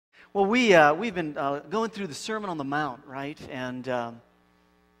Well, we've been going through the Sermon on the Mount, right? And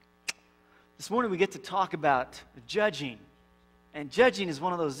this morning we get to talk about judging. And judging is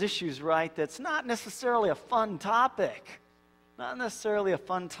one of those issues, right, that's not necessarily a fun topic. Not necessarily a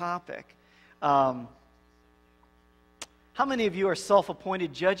fun topic. How many of you are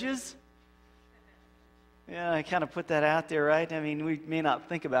self-appointed judges? Yeah, I kind of put that out there, right? I mean, we may not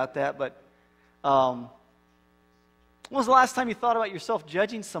think about that, but when was the last time you thought about yourself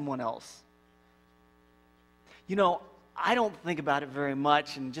judging someone else? You know, I don't think about it very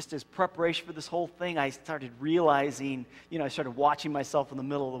much, and just as preparation for this whole thing, I started realizing, I started watching myself in the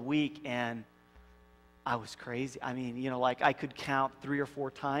middle of the week, and I was crazy. I mean, like I could count 3 or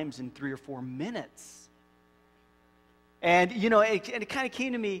 4 times in 3 or 4 minutes. And, it kind of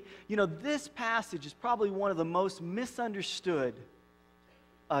came to me, this passage is probably one of the most misunderstood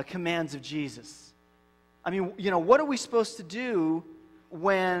commands of Jesus. I mean, what are we supposed to do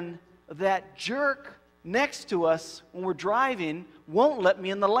when that jerk next to us, when we're driving, won't let me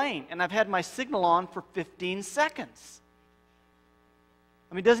in the lane? And I've had my signal on for 15 seconds.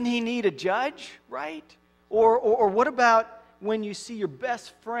 I mean, doesn't he need a judge, right? Or what about when you see your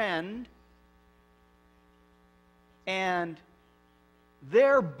best friend and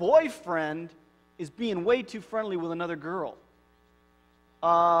their boyfriend is being way too friendly with another girl?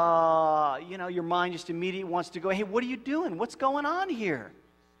 Your mind just immediately wants to go, hey, what are you doing? What's going on here?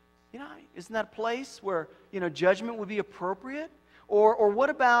 Isn't that a place where, judgment would be appropriate? Or what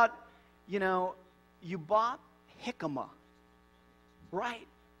about, you bought jicama, right,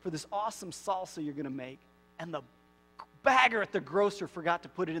 for this awesome salsa you're going to make, and the bagger at the grocer forgot to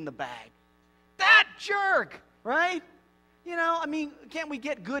put it in the bag. That jerk, right? Can't we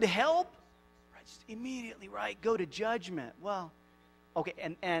get good help? Right, just immediately, right, go to judgment. Well, okay,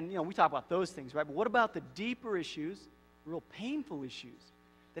 and we talk about those things, right? But what about the deeper issues, real painful issues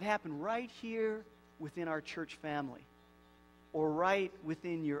that happen right here within our church family or right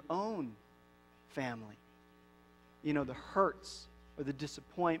within your own family? The hurts or the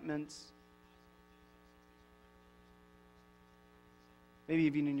disappointments, maybe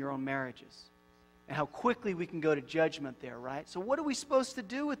even in your own marriages, and how quickly we can go to judgment there, right? So what are we supposed to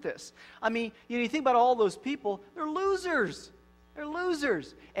do with this? I mean, you think about all those people, they're losers. They're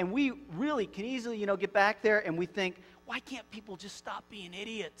losers. And we really can easily, get back there and we think, why can't people just stop being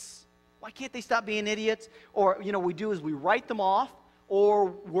idiots? Why can't they stop being idiots? Or, what we do is we write them off, or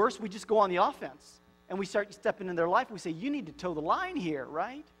worse, we just go on the offense. And we start stepping in their life. We say, you need to toe the line here,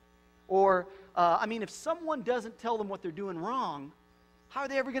 right? Or, if someone doesn't tell them what they're doing wrong, how are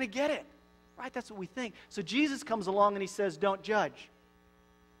they ever going to get it? Right? That's what we think. So Jesus comes along and he says, don't judge.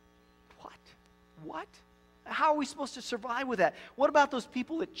 What? How are we supposed to survive with that? What about those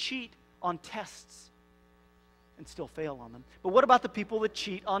people that cheat on tests and still fail on them? But what about the people that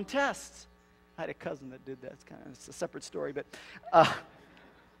cheat on tests? I had a cousin that did that. It's a separate story, but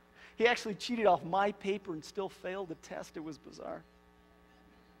he actually cheated off my paper and still failed the test. It was bizarre.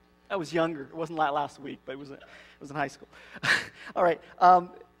 I was younger. It wasn't last week, but it was in high school. All right.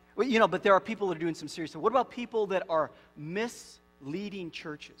 But there are people that are doing some serious stuff. What about people that are misleading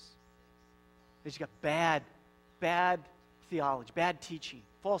churches? They just got bad theology, bad teaching,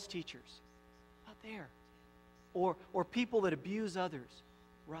 false teachers. Out there. Or people that abuse others,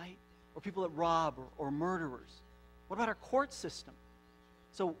 right? Or people that rob or murderers. What about our court system?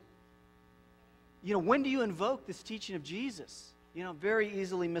 So, when do you invoke this teaching of Jesus? Very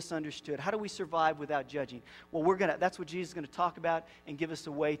easily misunderstood. How do we survive without judging? Well, that's what Jesus is going to talk about and give us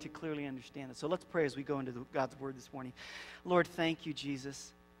a way to clearly understand it. So let's pray as we go into God's Word this morning. Lord, thank you,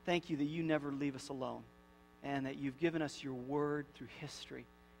 Jesus. Thank you that you never leave us alone and that you've given us your word through history,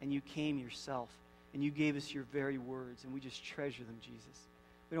 and you came yourself and you gave us your very words, and we just treasure them, Jesus.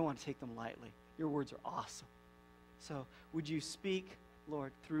 We don't want to take them lightly. Your words are awesome. So would you speak,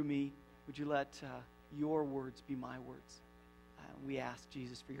 Lord, through me? Would you let your words be my words? We ask,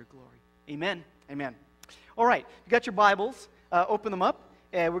 Jesus, for your glory. Amen. Amen. All right. You got your Bibles. Open them up.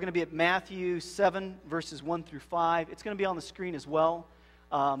 We're going to be at Matthew 7, verses 1 through 5. It's going to be on the screen as well.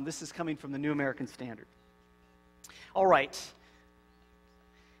 This is coming from the New American Standard. All right.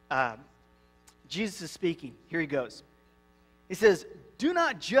 Jesus is speaking. Here he goes. He says, do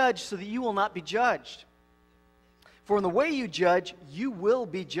not judge so that you will not be judged. For in the way you judge, you will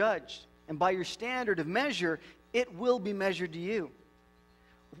be judged. And by your standard of measure, it will be measured to you.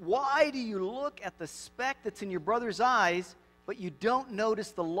 Why do you look at the speck that's in your brother's eyes, but you don't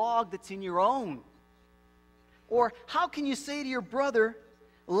notice the log that's in your own? Or how can you say to your brother,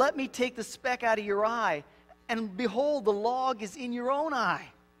 let me take the speck out of your eye, and behold, the log is in your own eye?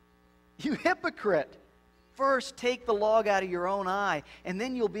 You hypocrite! first take the log out of your own eye, and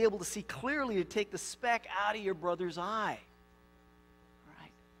then you'll be able to see clearly to take the speck out of your brother's eye. All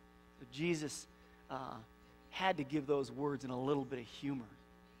right? So Jesus had to give those words in a little bit of humor.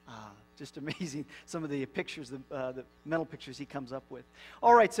 Just amazing, some of the pictures, the mental pictures he comes up with.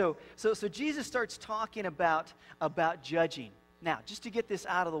 All right, so Jesus starts talking about judging. Now, just to get this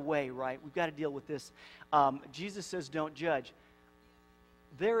out of the way, right, we've got to deal with this. Jesus says, don't judge.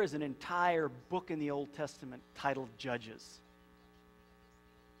 There is an entire book in the Old Testament titled Judges.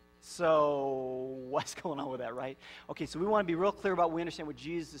 So what's going on with that, right? Okay, so we want to be real clear about what we understand what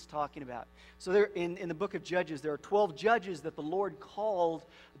Jesus is talking about. So there, in the book of Judges, there are 12 judges that the Lord called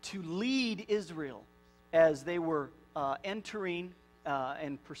to lead Israel as they were entering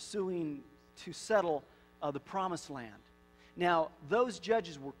and pursuing to settle the Promised Land. Now, those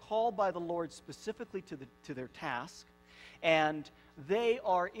judges were called by the Lord specifically to their task, and they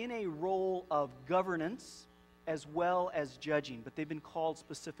are in a role of governance as well as judging, but they've been called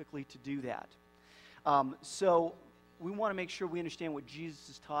specifically to do that. So we want to make sure we understand what Jesus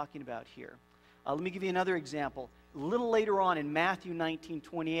is talking about here. Let me give you another example. A little later on in Matthew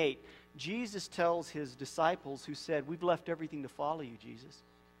 19:28, Jesus tells his disciples who said, we've left everything to follow you, Jesus.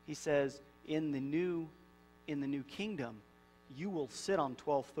 He says, in the new kingdom, you will sit on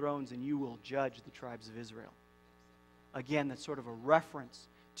 12 thrones and you will judge the tribes of Israel. Again, that's sort of a reference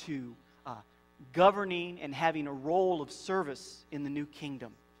to governing and having a role of service in the new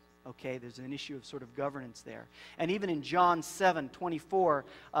kingdom. Okay, there's an issue of sort of governance there. And even in John 7:24,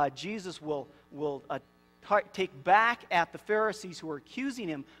 Jesus will take back at the Pharisees who are accusing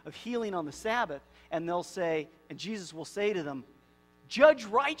him of healing on the Sabbath, and they'll say, and Jesus will say to them, judge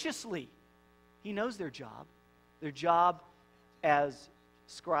righteously. He knows their job. Their job as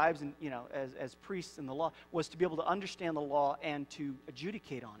scribes and, as priests in the law was to be able to understand the law and to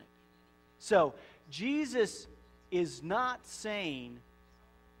adjudicate on it. So Jesus is not saying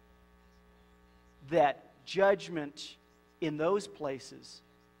that judgment in those places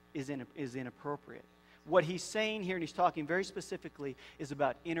is inappropriate. What he's saying here, and he's talking very specifically, is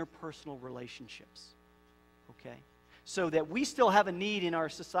about interpersonal relationships. Okay? So that we still have a need in our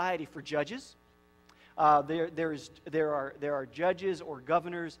society for judges. There are judges or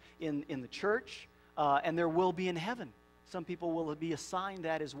governors in the church, and there will be in heaven. Some people will be assigned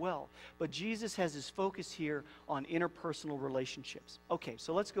that as well. But Jesus has his focus here on interpersonal relationships. Okay,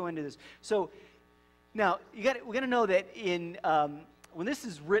 so let's go into this. So now we got to know that when this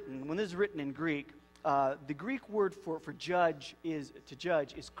is written in Greek, the Greek word for judge is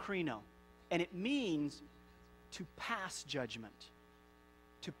krino, and it means to pass judgment.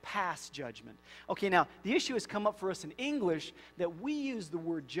 To pass judgment. Okay, now, the issue has come up for us in English that we use the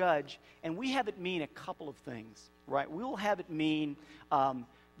word judge, and we have it mean a couple of things, right? We'll have it mean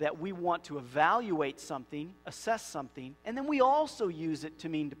that we want to evaluate something, assess something, and then we also use it to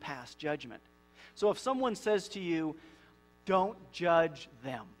mean to pass judgment. So if someone says to you, don't judge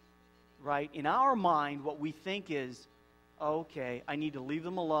them, right? In our mind, what we think is, okay, I need to leave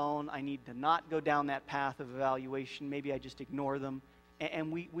them alone. I need to not go down that path of evaluation. Maybe I just ignore them.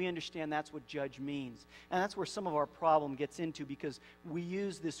 And we understand that's what judge means. And that's where some of our problem gets into, because we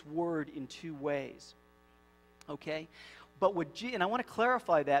use this word in two ways. Okay? But and I want to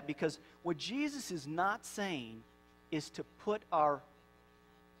clarify that, because what Jesus is not saying is to put our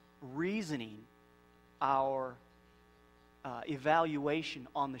reasoning, our evaluation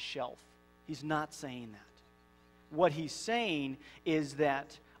on the shelf. He's not saying that. What he's saying is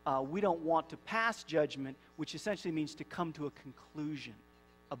that we don't want to pass judgment, which essentially means to come to a conclusion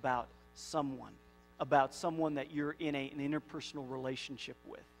about someone that you're in an interpersonal relationship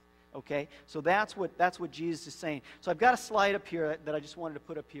with. Okay? So that's what Jesus is saying. So I've got a slide up here that I just wanted to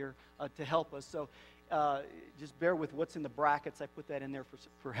put up here to help us. So just bear with what's in the brackets. I put that in there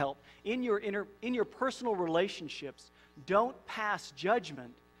for help. In your personal relationships, don't pass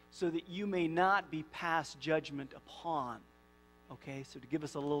judgment so that you may not be passed judgment upon. Okay, so to give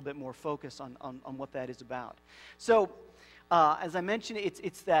us a little bit more focus on what that is about. So, as I mentioned,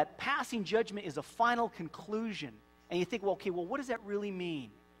 it's that passing judgment is a final conclusion. And you think, well, what does that really mean,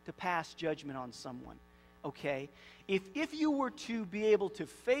 to pass judgment on someone? Okay, if you were to be able to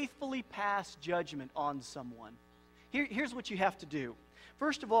faithfully pass judgment on someone, here's what you have to do.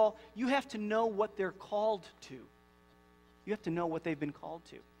 First of all, you have to know what they're called to. You have to know what they've been called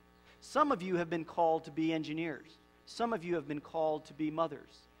to. Some of you have been called to be engineers. Some of you have been called to be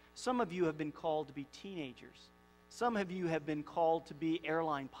mothers. Some of you have been called to be teenagers. Some of you have been called to be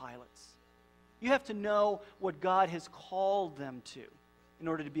airline pilots. You have to know what God has called them to in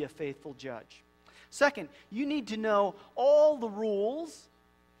order to be a faithful judge. Second, you need to know all the rules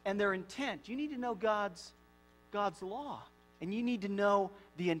and their intent. You need to know God's God's law. And you need to know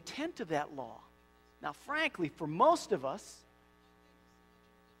the intent of that law. Now, frankly, for most of us,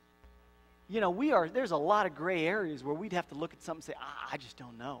 there's a lot of gray areas where we'd have to look at something and say, I just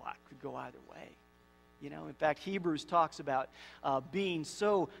don't know. I could go either way. In fact, Hebrews talks about being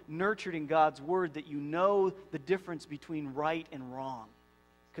so nurtured in God's Word that you know the difference between right and wrong.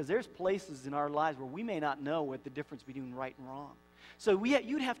 Because there's places in our lives where we may not know what the difference between right and wrong. So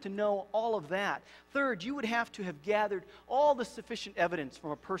you'd have to know all of that. Third, you would have to have gathered all the sufficient evidence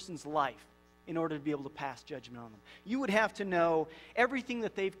from a person's life in order to be able to pass judgment on them. You would have to know everything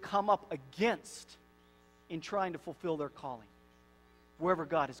that they've come up against in trying to fulfill their calling, wherever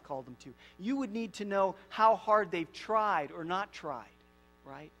God has called them to. You would need to know how hard they've tried or not tried,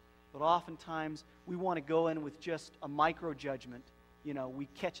 right? But oftentimes, we want to go in with just a micro judgment. We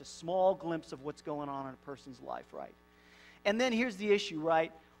catch a small glimpse of what's going on in a person's life, right? And then here's the issue,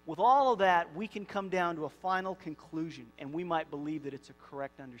 right? With all of that, we can come down to a final conclusion, and we might believe that it's a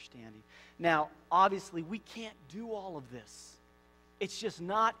correct understanding. Now, obviously, we can't do all of this. It's just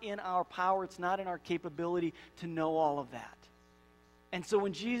not in our power. It's not in our capability to know all of that. And so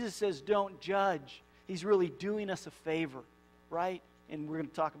when Jesus says, don't judge, he's really doing us a favor, right? And we're going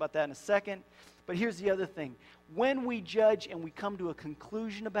to talk about that in a second. But here's the other thing. When we judge and we come to a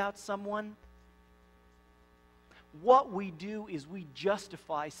conclusion about someone, what we do is we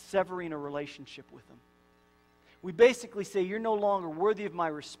justify severing a relationship with them. We basically say, you're no longer worthy of my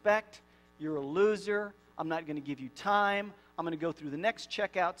respect. You're a loser. I'm not going to give you time. I'm going to go through the next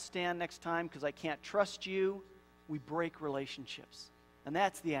checkout stand next time because I can't trust you. We break relationships. And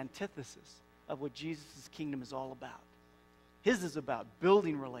that's the antithesis of what Jesus' kingdom is all about. His is about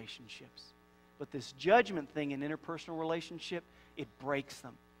building relationships. But this judgment thing in interpersonal relationship, it breaks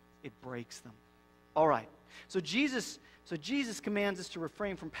them. It breaks them. All right. So Jesus commands us to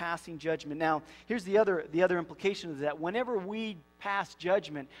refrain from passing judgment. Now, here's the other implication of that. Whenever we pass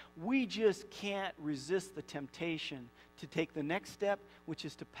judgment, we just can't resist the temptation to take the next step, which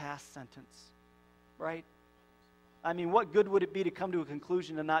is to pass sentence. Right? I mean, what good would it be to come to a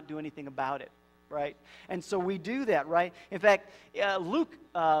conclusion and not do anything about it? Right? And so we do that, right? In fact,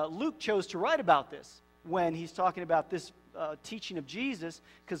 Luke chose to write about this when he's talking about this teaching of Jesus,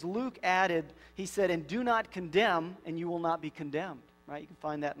 because Luke added, he said, and do not condemn, and you will not be condemned. Right? You can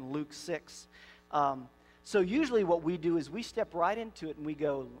find that in Luke 6. So usually what we do is we step right into it and we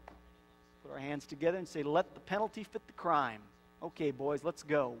go, put our hands together and say, let the penalty fit the crime. Okay, boys, let's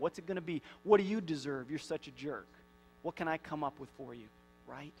go. What's it going to be? What do you deserve? You're such a jerk. What can I come up with for you?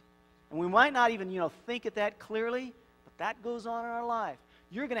 Right? And we might not even, think it that clearly, but that goes on in our life.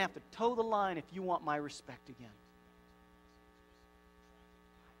 You're going to have to toe the line if you want my respect again.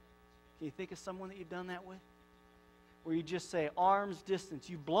 Can you think of someone that you've done that with? Where you just say, arm's distance,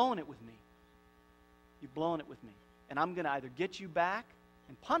 you've blown it with me. You've blown it with me. And I'm going to either get you back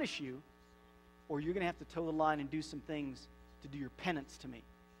and punish you, or you're going to have to toe the line and do some things to do your penance to me.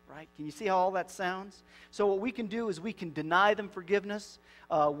 Right? Can you see how all that sounds? So what we can do is we can deny them forgiveness.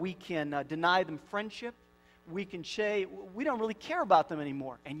 We can deny them friendship. We can say, we don't really care about them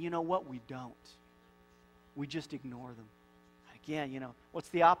anymore. And you know what? We don't. We just ignore them. Again, what's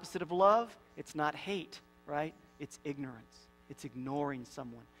the opposite of love? It's not hate, right? It's ignorance. It's ignoring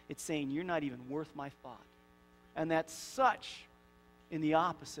someone. It's saying, you're not even worth my thought. And that's such in the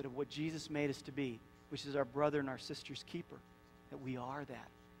opposite of what Jesus made us to be, which is our brother and our sister's keeper, that we are that.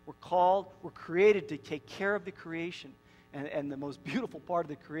 We're called, we're created to take care of the creation. And the most beautiful part of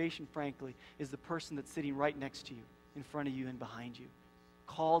the creation, frankly, is the person that's sitting right next to you, in front of you and behind you.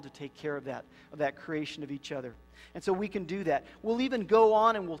 Called to take care of that creation of each other. And so we can do that. We'll even go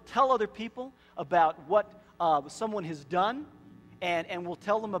on and we'll tell other people about what someone has done. And we'll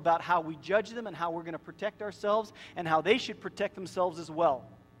tell them about how we judge them and how we're going to protect ourselves and how they should protect themselves as well.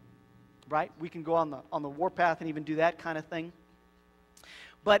 Right? We can go on the warpath and even do that kind of thing.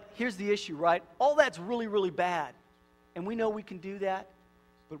 But here's the issue, right? All that's really, really bad. And we know we can do that.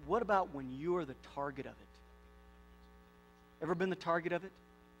 But what about when you're the target of it? Ever been the target of it?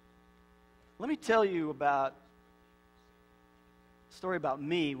 Let me tell you about a story about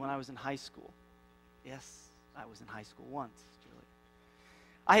me when I was in high school. Yes, I was in high school once,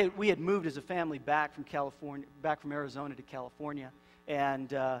 Julie. We had moved as a family back from Arizona to California.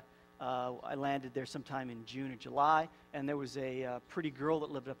 And I landed there sometime in June or July, and there was a pretty girl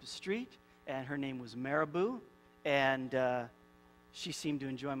that lived up the street, and her name was Marabou, and she seemed to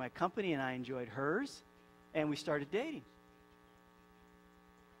enjoy my company, and I enjoyed hers, and we started dating.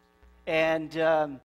 And